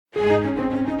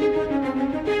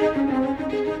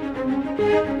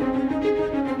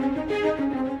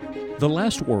The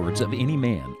last words of any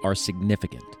man are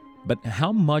significant, but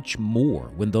how much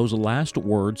more when those last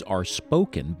words are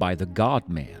spoken by the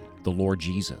God-man, the Lord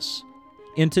Jesus?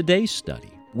 In today's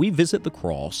study, we visit the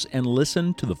cross and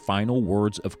listen to the final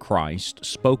words of Christ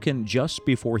spoken just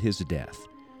before his death.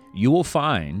 You will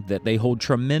find that they hold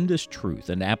tremendous truth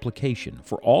and application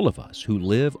for all of us who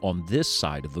live on this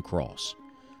side of the cross.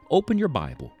 Open your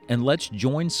Bible and let's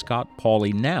join Scott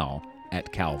Pauley now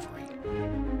at Calvary.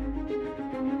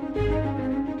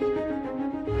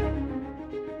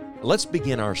 Let's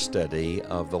begin our study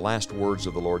of the last words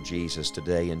of the Lord Jesus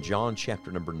today in John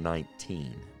chapter number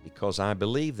 19, because I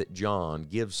believe that John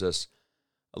gives us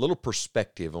a little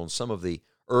perspective on some of the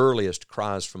earliest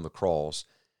cries from the cross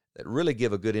that really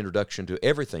give a good introduction to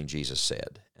everything Jesus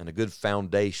said and a good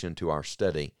foundation to our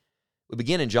study. We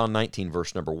begin in John 19,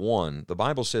 verse number 1. The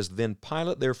Bible says, "Then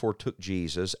Pilate therefore took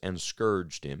Jesus and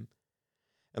scourged him,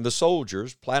 and the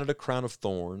soldiers platted a crown of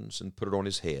thorns and put it on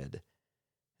his head.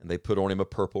 And they put on him a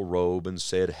purple robe and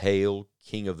said, 'Hail,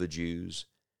 King of the Jews!'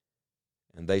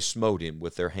 And they smote him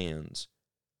with their hands.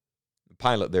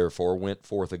 Pilate therefore went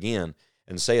forth again,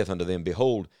 and saith unto them,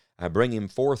 Behold, I bring him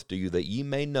forth to you, that ye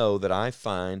may know that I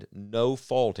find no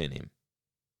fault in him.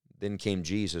 Then came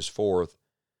Jesus forth,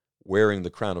 wearing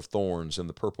the crown of thorns and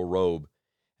the purple robe.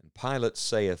 And Pilate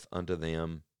saith unto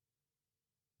them,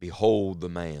 Behold the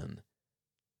man.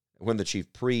 When the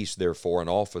chief priests therefore and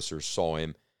officers saw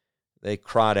him, they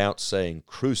cried out, saying,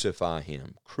 Crucify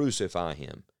him, crucify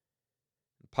him.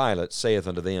 Pilate saith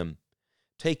unto them,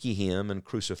 Take ye him, and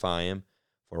crucify him,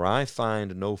 for I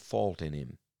find no fault in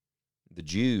him. The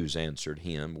Jews answered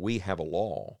him, We have a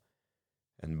law,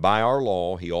 and by our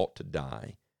law he ought to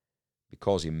die,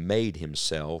 because he made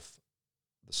himself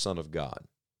the Son of God.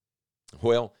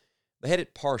 Well, they had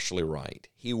it partially right.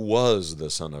 He was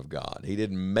the Son of God. He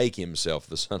didn't make himself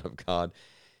the Son of God.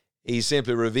 He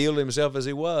simply revealed himself as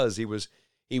he was. He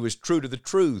was true to the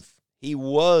truth. He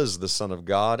was the Son of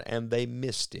God, and they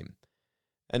missed him.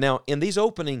 And now, in these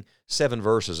opening 7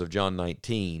 verses of John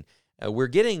 19, we're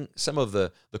getting some of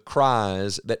the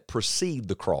cries that precede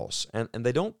the cross, and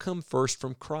they don't come first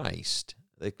from Christ.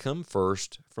 They come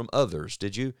first from others.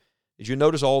 Did you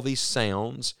notice all these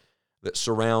sounds that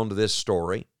surround this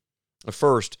story?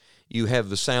 First, you have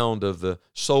the sound of the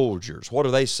soldiers. What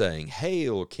are they saying?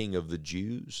 Hail, King of the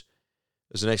Jews!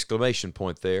 There's an exclamation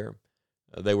point there.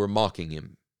 They were mocking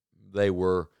him. They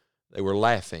were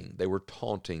laughing. They were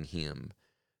taunting him.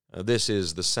 This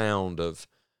is the sound of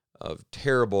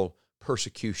terrible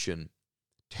persecution,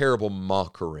 terrible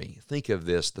mockery. Think of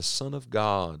this, the Son of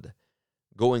God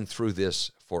going through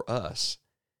this for us.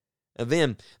 And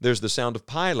then there's the sound of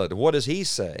Pilate. What does he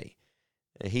say?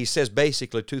 He says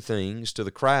basically 2 things to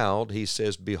the crowd. He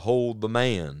says, Behold the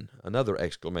man. Another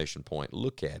exclamation point.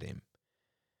 Look at him.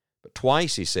 But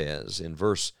twice he says, in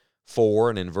verse 4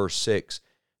 and in verse 6,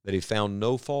 that he found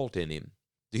no fault in him.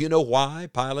 Do you know why,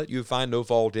 Pilate, you find no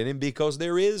fault in him? Because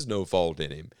there is no fault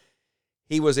in him.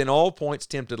 He was in all points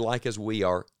tempted like as we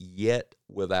are, yet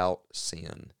without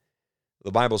sin.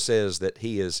 The Bible says that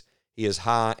he is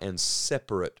high and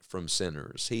separate from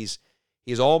sinners. He's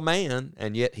all man,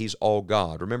 and yet he's all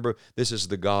God. Remember, this is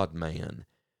the God-man.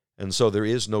 And so there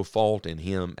is no fault in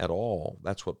him at all.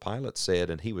 That's what Pilate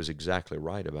said, and he was exactly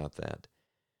right about that.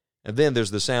 And then there's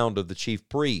the sound of the chief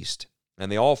priest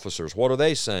and the officers. What are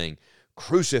they saying?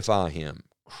 Crucify him,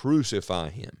 crucify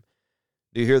him.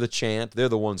 Do you hear the chant? They're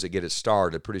the ones that get it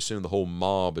started. Pretty soon the whole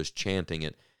mob is chanting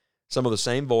it. Some of the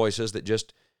same voices that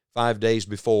just 5 days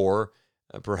before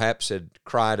perhaps had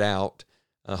cried out,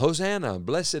 Hosanna,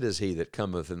 blessed is he that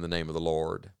cometh in the name of the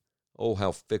Lord. Oh,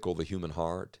 how fickle the human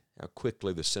heart, how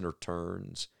quickly the sinner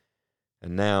turns.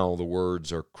 And now the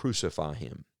words are, Crucify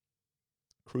him,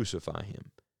 crucify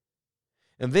him.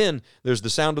 And then there's the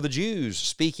sound of the Jews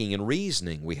speaking and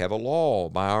reasoning. We have a law.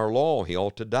 By our law he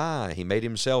ought to die. He made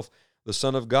himself the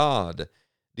Son of God.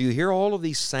 Do you hear all of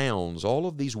these sounds, all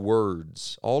of these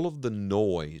words, all of the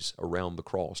noise around the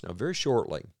cross? Now, very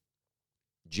shortly,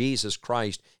 Jesus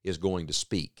Christ is going to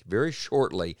speak. Very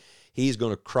shortly, he's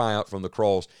going to cry out from the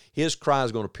cross. His cry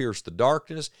is going to pierce the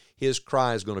darkness. His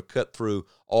cry is going to cut through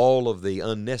all of the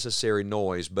unnecessary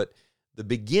noise. But the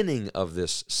beginning of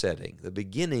this setting, the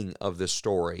beginning of this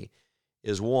story,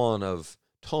 is one of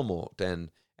tumult and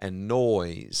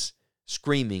noise,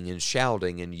 screaming and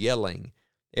shouting and yelling,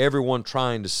 everyone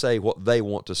trying to say what they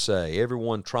want to say,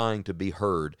 everyone trying to be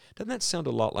heard. Doesn't that sound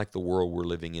a lot like the world we're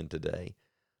living in today?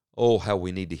 Oh, how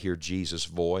we need to hear Jesus'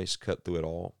 voice cut through it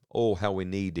all. Oh, how we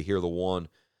need to hear the one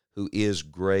who is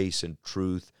grace and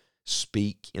truth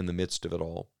speak in the midst of it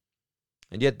all.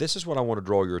 And yet, this is what I want to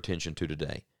draw your attention to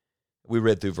today. We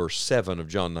read through verse 7 of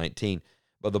John 19,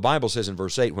 But the Bible says in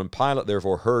verse 8, when Pilate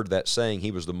therefore heard that saying,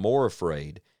 he was the more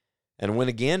afraid, and went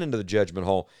again into the judgment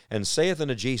hall, and saith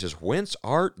unto Jesus, Whence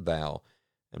art thou?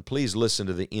 And please listen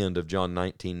to the end of John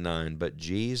 19:9. But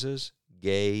Jesus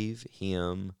gave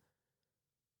him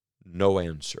no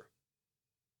answer.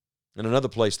 In another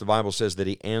place, the Bible says that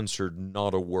he answered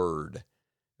not a word.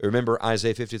 Remember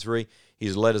Isaiah 53?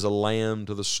 He's led as a lamb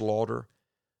to the slaughter,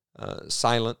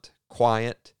 silent,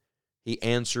 quiet. He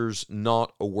answers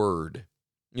not a word.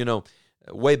 You know,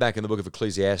 way back in the book of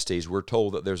Ecclesiastes, we're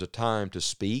told that there's a time to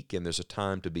speak and there's a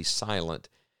time to be silent.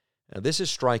 Now, this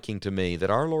is striking to me that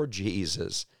our Lord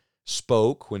Jesus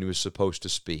spoke when he was supposed to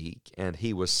speak, and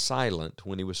he was silent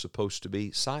when he was supposed to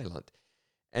be silent.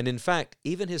 And in fact,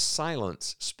 even his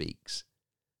silence speaks.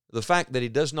 The fact that he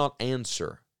does not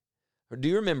answer. Do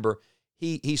you remember,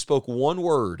 he spoke one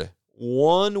word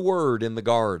in the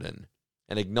garden,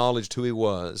 and acknowledged who he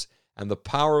was, and the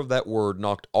power of that word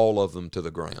knocked all of them to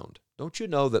the ground. Don't you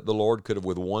know that the Lord could have,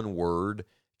 with one word,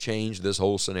 changed this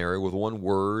whole scenario? With one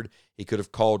word, he could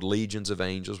have called legions of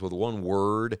angels. With one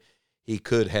word, he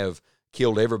could have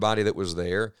killed everybody that was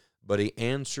there. But he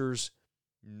answers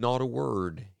not a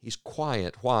word. He's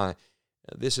quiet. Why?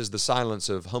 This is the silence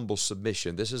of humble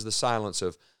submission. This is the silence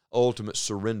of ultimate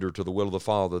surrender to the will of the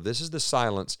Father. This is the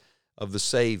silence of the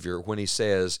Savior when he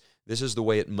says, this is the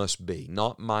way it must be.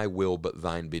 Not my will, but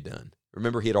thine be done.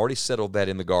 Remember, he had already settled that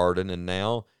in the garden, and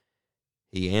now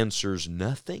he answers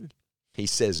nothing. He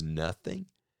says nothing.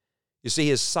 You see,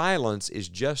 his silence is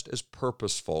just as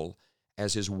purposeful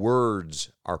as his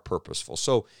words are purposeful.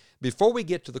 So before we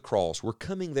get to the cross, we're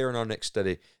coming there in our next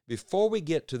study. Before we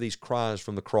get to these cries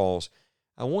from the cross,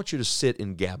 I want you to sit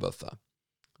in Gabbatha,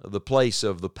 the place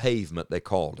of the pavement, they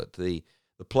called it, the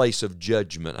place of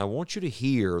judgment. I want you to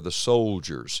hear the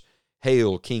soldiers,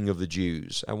 Hail, King of the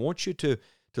Jews. I want you to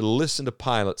listen to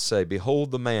Pilate say,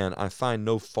 Behold the man, I find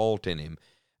no fault in him.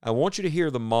 I want you to hear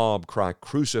the mob cry,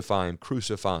 Crucify him,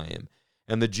 crucify him.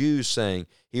 And the Jews saying,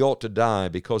 he ought to die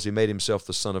because he made himself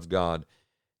the Son of God.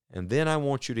 And then I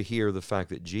want you to hear the fact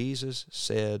that Jesus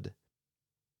said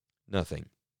nothing.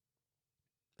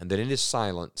 And that in his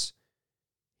silence,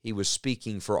 he was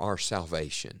speaking for our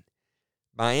salvation.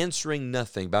 By answering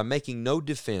nothing, by making no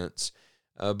defense,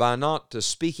 by not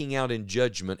speaking out in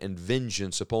judgment and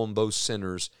vengeance upon those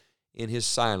sinners, in his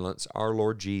silence, our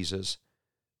Lord Jesus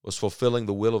was fulfilling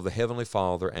the will of the Heavenly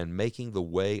Father and making the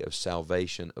way of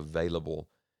salvation available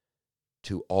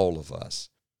to all of us.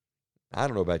 I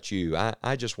don't know about you.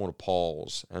 I just want to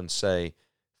pause and say,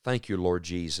 thank you, Lord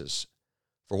Jesus,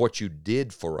 for what you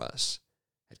did for us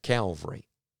at Calvary.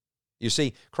 You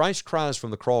see, Christ's cries from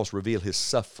the cross reveal his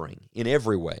suffering in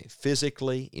every way,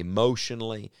 physically,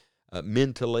 emotionally,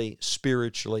 mentally,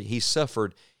 spiritually. He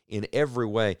suffered in every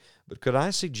way. But could I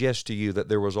suggest to you that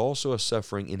there was also a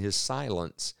suffering in his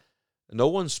silence? No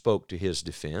one spoke to his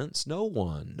defense. No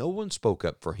one. No one spoke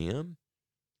up for him.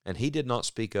 And he did not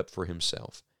speak up for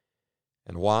himself.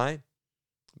 And why?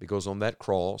 Because on that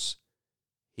cross,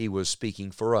 he was speaking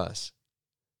for us.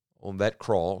 On that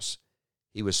cross,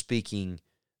 he was speaking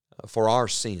for our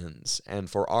sins and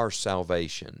for our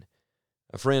salvation.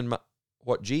 Friend,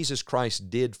 what Jesus Christ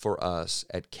did for us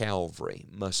at Calvary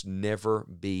must never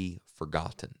be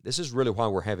forgotten. This is really why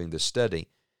we're having this study.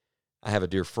 I have a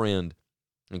dear friend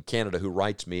in Canada who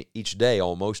writes me each day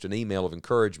almost an email of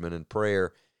encouragement and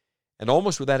prayer. And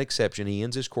almost without exception, he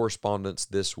ends his correspondence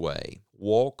this way: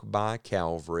 walk by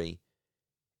Calvary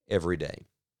every day.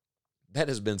 That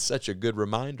has been such a good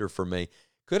reminder for me.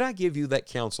 Could I give you that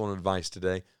counsel and advice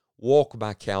today? Walk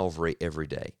by Calvary every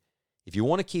day. If you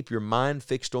want to keep your mind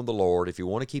fixed on the Lord, if you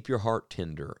want to keep your heart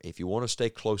tender, if you want to stay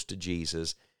close to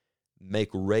Jesus, make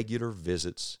regular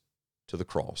visits to the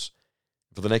cross.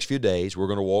 For the next few days, we're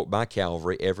going to walk by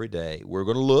Calvary every day. We're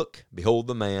going to look, behold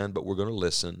the man, but we're going to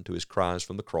listen to his cries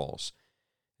from the cross.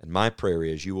 And my prayer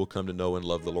is you will come to know and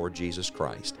love the Lord Jesus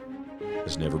Christ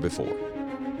as never before.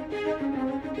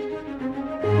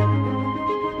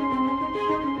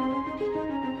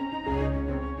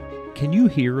 Can you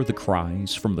hear the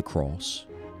cries from the cross?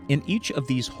 In each of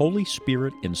these Holy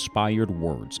Spirit-inspired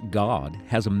words, God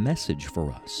has a message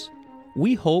for us.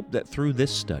 We hope that through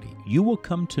this study, you will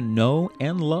come to know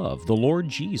and love the Lord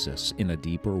Jesus in a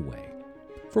deeper way.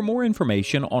 For more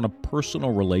information on a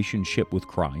personal relationship with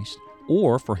Christ,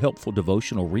 or for helpful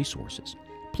devotional resources,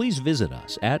 please visit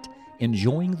us at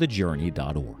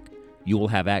enjoyingthejourney.org. You will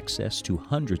have access to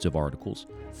hundreds of articles,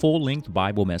 full-length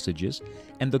Bible messages,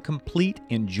 and the complete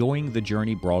Enjoying the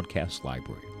Journey broadcast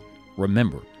library.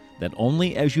 Remember that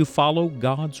only as you follow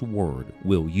God's Word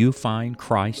will you find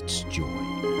Christ's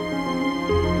joy.